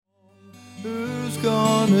Who's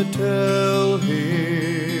gonna tell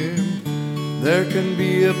him there can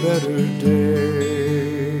be a better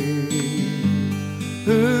day?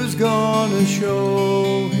 Who's gonna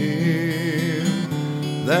show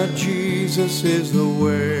him that Jesus is the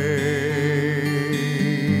way?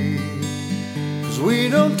 'Cause we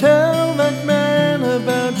don't tell that man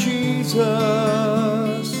about Jesus,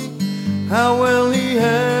 how will he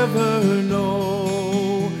ever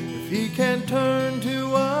know if he can turn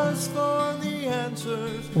to us for the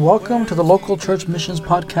answers? Welcome to the Local Church Missions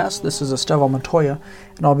Podcast. This is Esteban Montoya,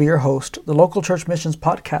 and I'll be your host. The Local Church Missions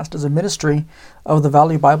Podcast is a ministry of the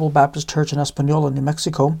Valley Bible Baptist Church in Española, New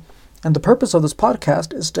Mexico, and the purpose of this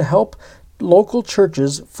podcast is to help local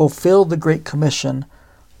churches fulfill the Great Commission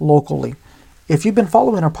locally. If you've been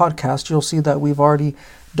following our podcast, you'll see that we've already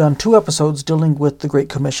done 2 episodes dealing with the Great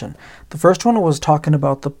Commission. The first one was talking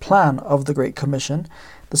about the plan of the Great Commission.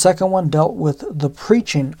 The second one dealt with the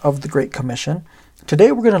preaching of the Great Commission.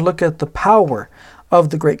 Today we're going to look at the power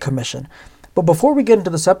of the Great Commission. But before we get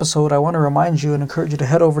into this episode, I want to remind you and encourage you to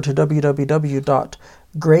head over to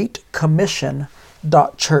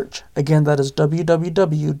www.greatcommission.church. Again, that is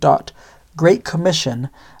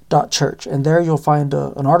www.greatcommission.church. And there you'll find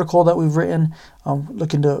an article that we've written.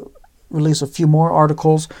 Looking to release a few more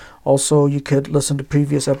articles. Also, you could listen to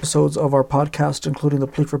previous episodes of our podcast, including the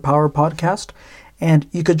Plea for Power podcast. And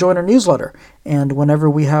you could join our newsletter. And whenever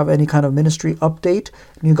we have any kind of ministry update,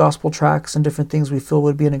 new gospel tracts and different things we feel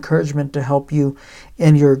would be an encouragement to help you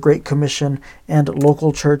in your Great Commission and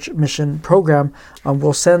local church mission program,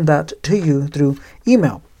 we'll send that to you through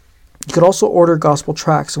email. You could also order gospel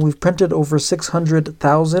tracts, and we've printed over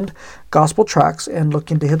 600,000 gospel tracts and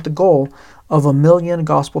looking to hit the goal of 1 million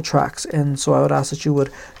gospel tracts. And so I would ask that you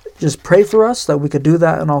would just pray for us that we could do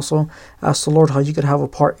that, and also ask the Lord how you could have a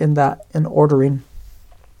part in that in ordering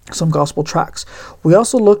some gospel tracts. We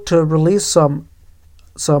also look to release some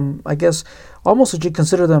I guess almost what you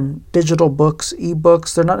consider them digital books,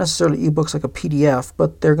 ebooks. They're not necessarily ebooks like a PDF,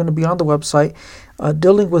 but they're going to be on the website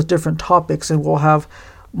dealing with different topics, and we'll have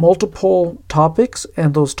multiple topics,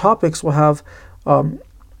 and those topics will have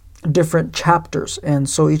different chapters, and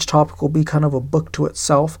so each topic will be kind of a book to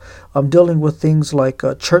itself, dealing with things like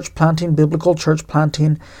church planting, biblical church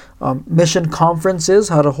planting, mission conferences,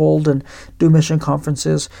 how to hold and do mission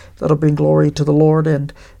conferences that'll bring glory to the Lord,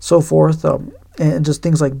 and so forth, and just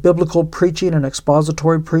things like biblical preaching and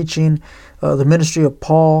expository preaching, the ministry of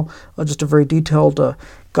Paul, just a very detailed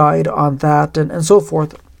guide on that, and so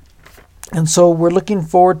forth. And so we're looking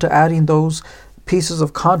forward to adding those pieces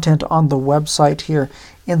of content on the website here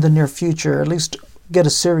in the near future, at least get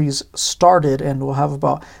a series started, and we'll have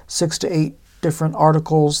about 6 to 8 different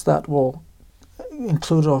articles that will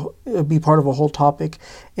be part of a whole topic,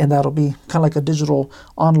 and that'll be kind of like a digital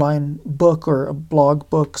online book or a blog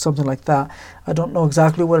book, something like that. I don't know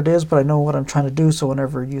exactly what it is, but I know what I'm trying to do, so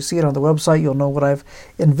whenever you see it on the website, you'll know what I've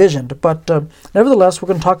envisioned. But nevertheless, we're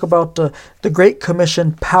going to talk about the Great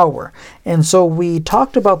Commission power. And so we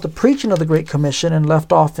talked about the preaching of the Great Commission and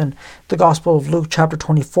left off in the Gospel of Luke chapter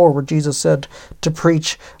 24, where Jesus said to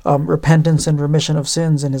preach repentance and remission of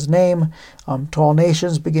sins in his name to all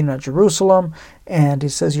nations, beginning at Jerusalem. And he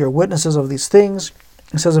says, "You're witnesses of these things."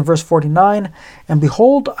 It says in verse 49, "And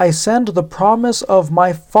behold, I send the promise of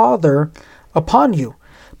my Father upon you.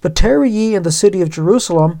 But tarry ye in the city of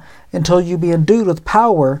Jerusalem until you be endued with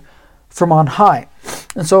power from on high."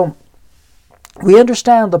 And so we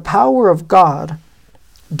understand the power of God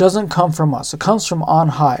doesn't come from us. It comes from on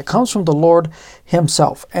high. It comes from the Lord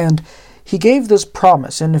himself. And he gave this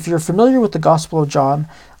promise. And if you're familiar with the Gospel of John,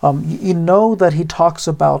 you know that he talks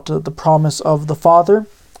about the promise of the Father,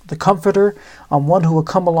 the Comforter, one who will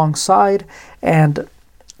come alongside. And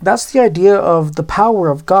that's the idea of the power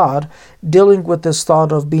of God dealing with this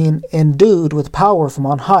thought of being endued with power from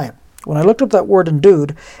on high. When I looked up that word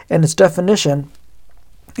endued and its definition,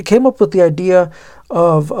 it came up with the idea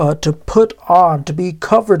of to put on, to be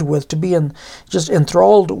covered with, to be just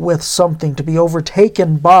enthralled with something, to be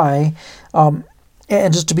overtaken by, and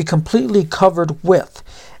just to be completely covered with.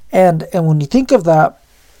 And when you think of that,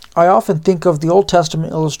 I often think of the Old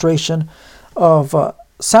Testament illustration of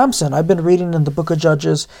Samson. I've been reading in the book of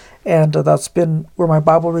Judges, and that's been where my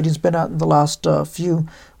Bible reading's been at in the last few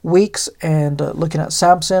weeks, and looking at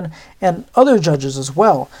Samson and other judges as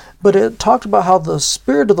well. But it talked about how the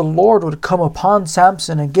Spirit of the Lord would come upon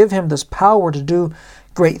Samson and give him this power to do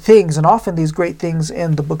great things. And often these great things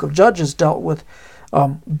in the book of Judges dealt with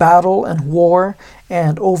battle and war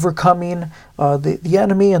and overcoming the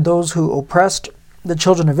enemy and those who oppressed the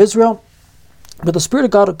children of Israel. But the Spirit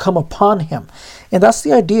of God would come upon him. And that's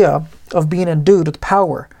the idea of being endued with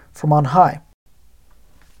power from on high.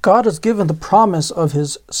 God has given the promise of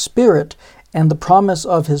His Spirit and the promise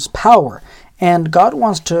of His power. And God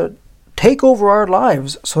wants to take over our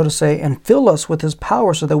lives, so to say, and fill us with His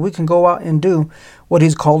power so that we can go out and do what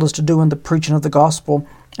He's called us to do in the preaching of the gospel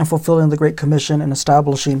and fulfilling the Great Commission and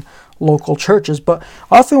establishing local churches. But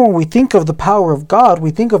often when we think of the power of God, we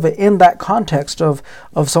think of it in that context of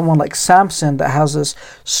someone like Samson that has this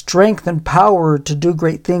strength and power to do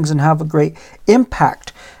great things and have a great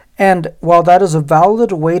impact. And while that is a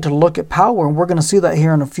valid way to look at power, and we're going to see that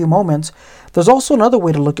here in a few moments, there's also another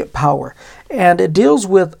way to look at power, and it deals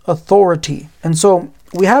with authority. And so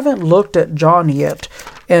we haven't looked at John yet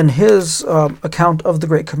and his account of the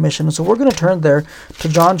Great Commission. And so we're going to turn there to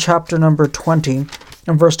John chapter number 20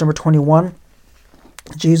 and verse number 21.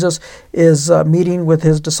 Jesus is meeting with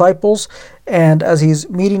his disciples, and as he's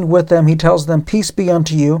meeting with them, he tells them, "Peace be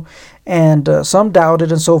unto you." And some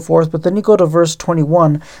doubted and so forth. But then you go to verse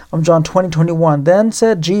 21 of John 20:21. Then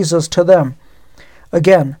said Jesus to them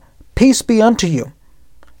again, "Peace be unto you.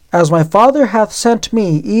 As my Father hath sent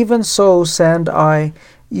me, even so send I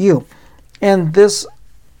you." And this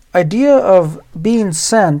idea of being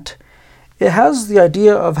sent, it has the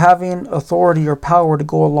idea of having authority or power to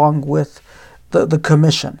go along with the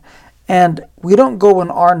commission. And we don't go in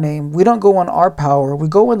our name. We don't go in our power. We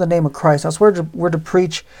go in the name of Christ. That's where we're to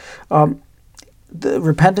preach the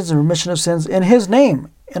repentance and remission of sins in His name,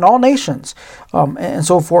 in all nations, and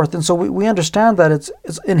so forth. And so we understand that it's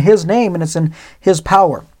in His name and it's in His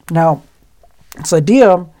power. Now, this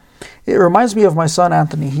idea, it reminds me of my son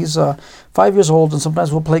Anthony. He's 5 years old, and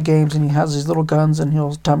sometimes we'll play games, and he has these little guns, and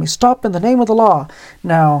he'll tell me, "Stop in the name of the law."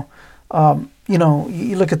 Now,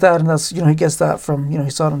 you look at that, and that's, he gets that from, he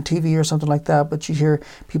saw it on TV or something like that, but you hear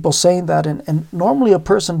people saying that, and normally a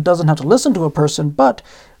person doesn't have to listen to a person, but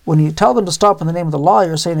when you tell them to stop in the name of the law,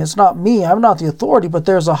 you're saying, it's not me, I'm not the authority, but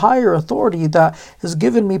there's a higher authority that has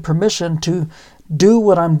given me permission to do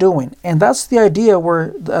what I'm doing. And that's the idea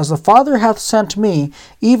where, as the Father hath sent me,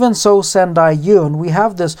 even so send I you. And we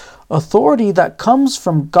have this authority that comes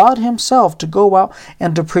from God Himself to go out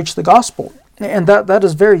and to preach the gospel. And that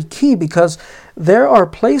is very key, because there are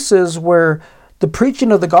places where the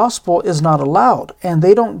preaching of the gospel is not allowed, and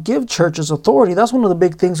they don't give churches authority. That's one of the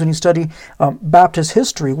big things when you study Baptist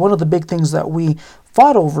history. One of the big things that we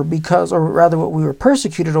fought over, or rather what we were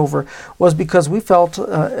persecuted over, was because we felt,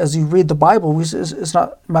 as you read the Bible, it's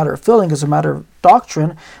not a matter of feeling, it's a matter of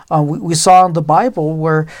doctrine. We saw in the Bible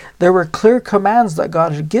where there were clear commands that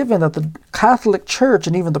God had given that the Catholic Church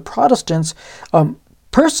and even the Protestants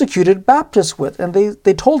persecuted Baptists with, and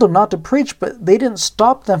they told them not to preach, but they didn't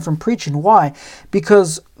stop them from preaching. Why?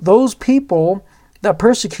 Because those people that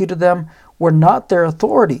persecuted them were not their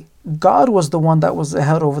authority. God was the one that was the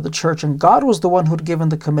head over the church, and God was the one who'd given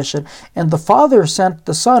the commission, and the Father sent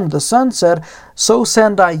the Son. The Son said, "So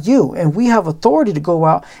send I you," and we have authority to go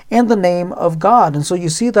out in the name of God. And so you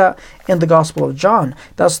see that in the Gospel of John.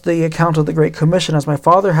 That's the account of the Great Commission. "As my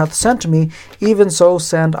Father hath sent me, even so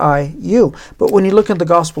send I you." But when you look at the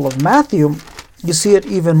Gospel of Matthew, you see it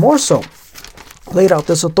even more so, laid out,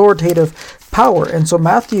 this authoritative power. And so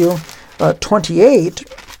Matthew 28,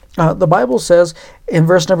 the Bible says in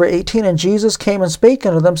verse number 18, "And Jesus came and spake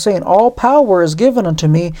unto them, saying, All power is given unto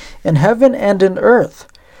me in heaven and in earth."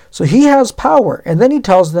 So He has power. And then He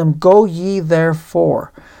tells them, "Go ye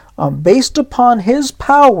therefore." Based upon His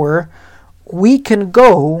power, we can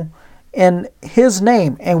go in His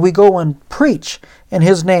name, and we go and preach in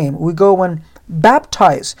His name. We go and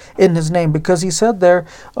baptize in His name, because He said there,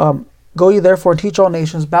 "Go ye therefore and teach all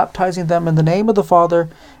nations, baptizing them in the name of the Father,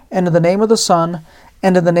 and in the name of the Son,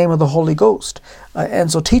 and in the name of the Holy Ghost."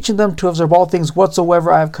 And so teaching them to observe all things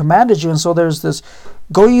whatsoever I have commanded you. And so there's this,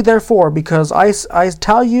 "Go ye therefore," because I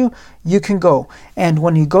tell you, you can go. And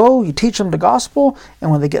when you go, you teach them the gospel,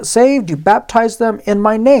 and when they get saved, you baptize them in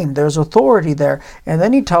my name. There's authority there. And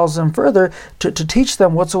then He tells them further to teach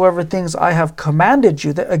them whatsoever things I have commanded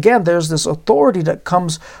you. Again, there's this authority that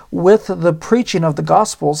comes with the preaching of the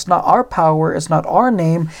gospel. It's not our power, it's not our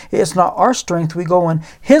name, it's not our strength. We go in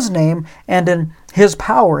His name and in His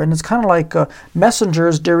power. And it's kind of like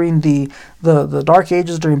messengers during the Dark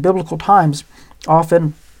Ages, during biblical times.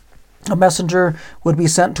 Often a messenger would be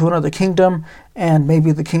sent to another kingdom, and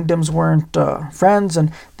maybe the kingdoms weren't friends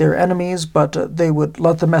and they're enemies, but they would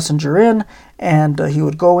let the messenger in, and he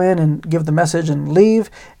would go in and give the message and leave.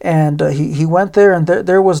 And he went there, and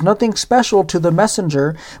there was nothing special to the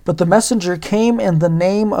messenger, but the messenger came in the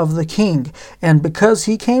name of the king. And because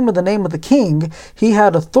he came in the name of the king, he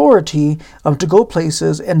had authority to go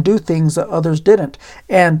places and do things that others didn't.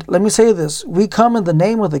 And let me say this, we come in the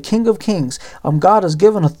name of the King of Kings. God has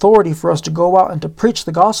given authority for us to go out and to preach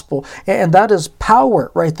the gospel, and that is is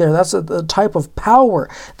power right there. That's the type of power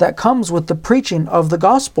that comes with the preaching of the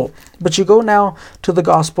gospel. But you go now to the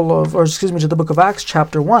to the book of Acts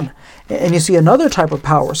chapter 1, and you see another type of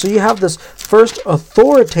power. So you have this first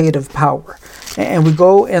authoritative power, and we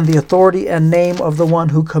go in the authority and name of the one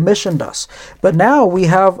who commissioned us. But now we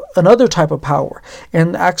have another type of power.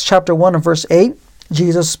 In Acts chapter 1 and verse 8,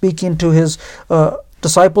 Jesus speaking to his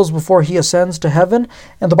disciples before he ascends to heaven.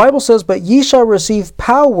 And the Bible says, "But ye shall receive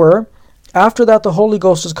power after that the Holy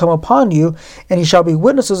Ghost is come upon you, and ye shall be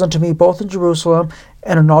witnesses unto me both in Jerusalem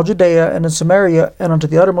and in all Judea and in Samaria and unto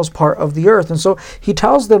the uttermost part of the earth." And so he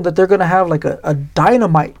tells them that they're going to have like a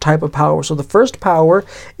dynamite type of power. So the first power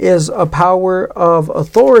is a power of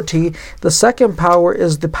authority. The second power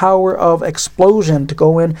is the power of explosion, to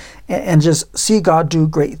go in and just see God do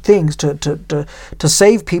great things, to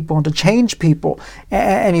save people and to change people.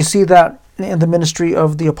 And you see that in the ministry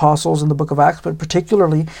of the apostles in the book of Acts, but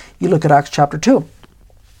particularly you look at Acts chapter 2.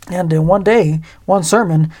 And in one day, one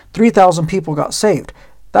sermon, 3,000 people got saved.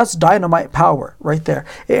 That's dynamite power right there.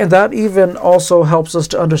 And that even also helps us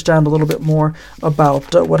to understand a little bit more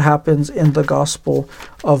about what happens in the Gospel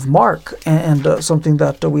of Mark. And something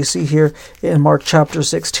that we see here in Mark chapter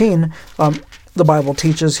 16, the Bible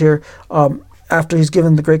teaches here, after he's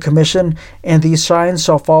given the Great Commission, "And these signs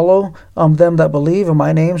shall follow them that believe. In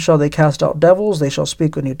my name shall they cast out devils. They shall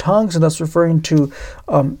speak with new tongues." And that's referring to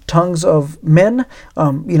tongues of men.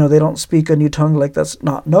 They don't speak a new tongue like that's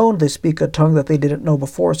not known. They speak a tongue that they didn't know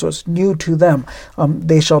before, so it's new to them.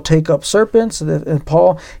 They shall take up serpents. And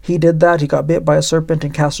Paul, he did that. He got bit by a serpent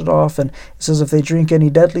and cast it off. And it says, "If they drink any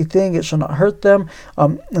deadly thing, it shall not hurt them.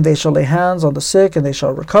 And they shall lay hands on the sick, and they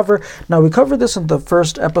shall recover." Now, we covered this in the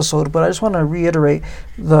first episode, but I just want to reiterate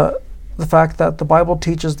the fact that the Bible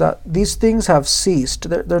teaches that these things have ceased.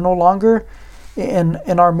 They're no longer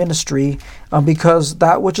in our ministry, because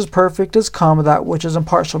that which is perfect is come, that which is in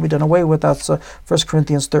part shall be done away with. That's 1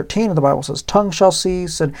 Corinthians 13, and the Bible says tongue shall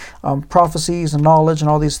cease, and prophecies and knowledge and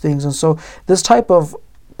all these things. And so this type of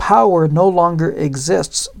power no longer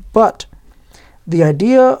exists. But the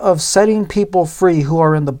idea of setting people free who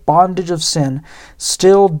are in the bondage of sin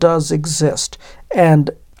still does exist.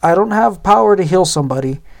 And I don't have power to heal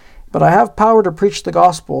somebody, but I have power to preach the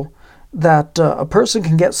gospel, that a person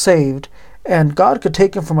can get saved, and God could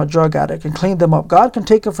take him from a drug addict and clean them up. God can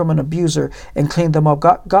take him from an abuser and clean them up.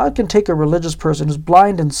 God can take a religious person who's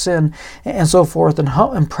blind in sin and so forth,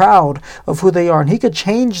 and proud of who they are, and he could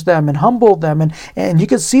change them and humble them, and you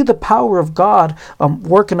could see the power of God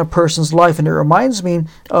work in a person's life. And it reminds me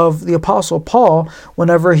of the Apostle Paul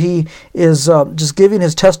whenever he is just giving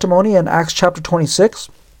his testimony in Acts chapter 26.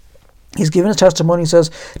 He's given his testimony. He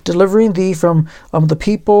says, "Delivering thee from the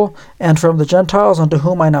people and from the Gentiles, unto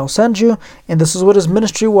whom I now send you." And this is what his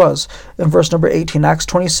ministry was in verse number 18. Acts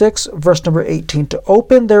 26, verse number 18. "To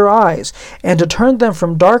open their eyes, and to turn them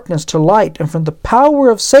from darkness to light, and from the power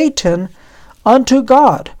of Satan unto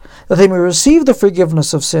God, that they may receive the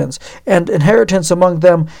forgiveness of sins and inheritance among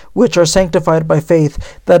them which are sanctified by faith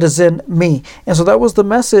that is in me." And so that was the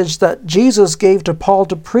message that Jesus gave to Paul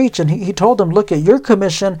to preach. And he told him, look, your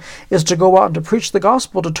commission is to go out and to preach the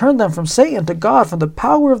gospel, to turn them from Satan to God, from the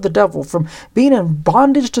power of the devil, from being in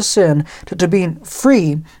bondage to sin to being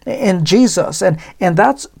free in Jesus. And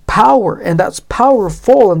that's power, and that's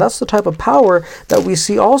powerful, and that's the type of power that we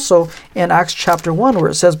see also in Acts chapter 1, where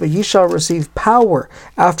it says, "But ye shall receive power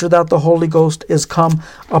after that the Holy Ghost is come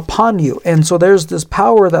upon you." And so there's this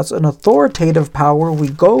power that's an authoritative power. We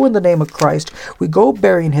go in the name of Christ, we go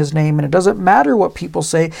bearing his name, and it doesn't matter what people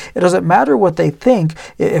say, it doesn't matter what they think.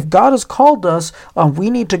 If God has called us, we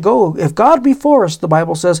need to go. If God be for us, the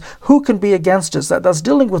Bible says, who can be against us? That's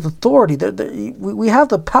dealing with authority. We have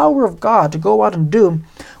the power of God to go out and do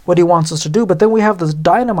what he wants us to do. But then we have this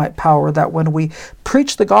dynamite power that when we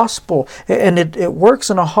preach the gospel, and it works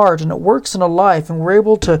in a heart, and it works in a life, and we're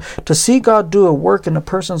able to see God do a work in a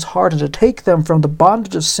person's heart, and to take them from the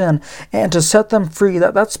bondage of sin and to set them free,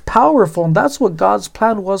 that's powerful. And that's what God's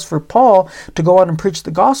plan was for Paul, to go out and preach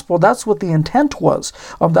the gospel. That's what the intent was.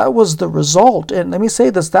 That was the result. And let me say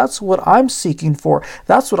this, that's what I'm seeking for.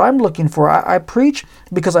 That's what I'm looking for. I preach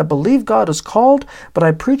because I believe God is called, but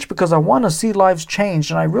I preach because I want to see lives changed.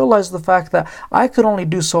 And I realize the fact that I could only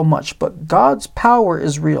do so much, but God's power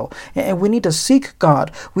is real, and we need to seek God.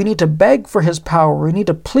 We need to beg for his power. We need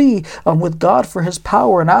to plead with God for his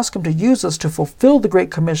power and ask him to use us to fulfill the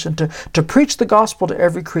Great Commission, to preach the gospel to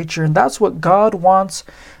every creature. And that's what God wants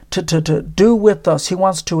to do with us. He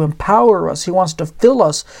wants to empower us. He wants to fill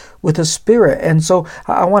us with his Spirit. And so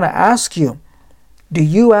I want to ask you, do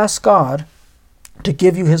you ask God to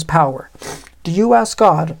give you his power? Do you ask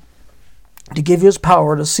God to give you His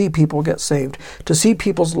power to see people get saved, to see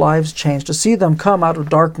people's lives change, to see them come out of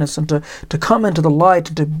darkness and to come into the light,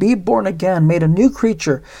 and to be born again, made a new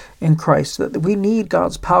creature in Christ. That we need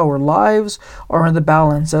God's power. Lives are in the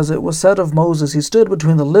balance. As it was said of Moses, he stood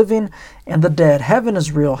between the living and the dead. Heaven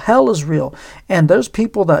is real. Hell is real. And there's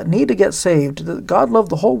people that need to get saved. God loved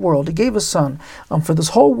the whole world. He gave His Son for this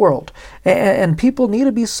whole world. And people need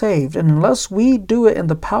to be saved. And unless we do it in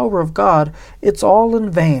the power of God, it's all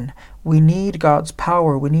in vain. We need God's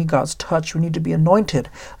power. We need God's touch. We need to be anointed.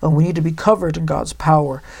 And we need to be covered in God's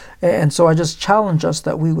power. And so I just challenge us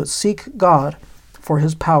that we would seek God for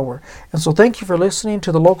His power. And so thank you for listening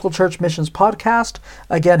to the Local Church Missions Podcast.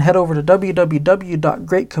 Again, head over to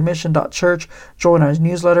www.greatcommission.church. Join our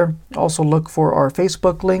newsletter. Also look for our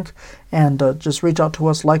Facebook link and just reach out to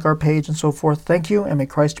us, like our page and so forth. Thank you, and may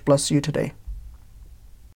Christ bless you today.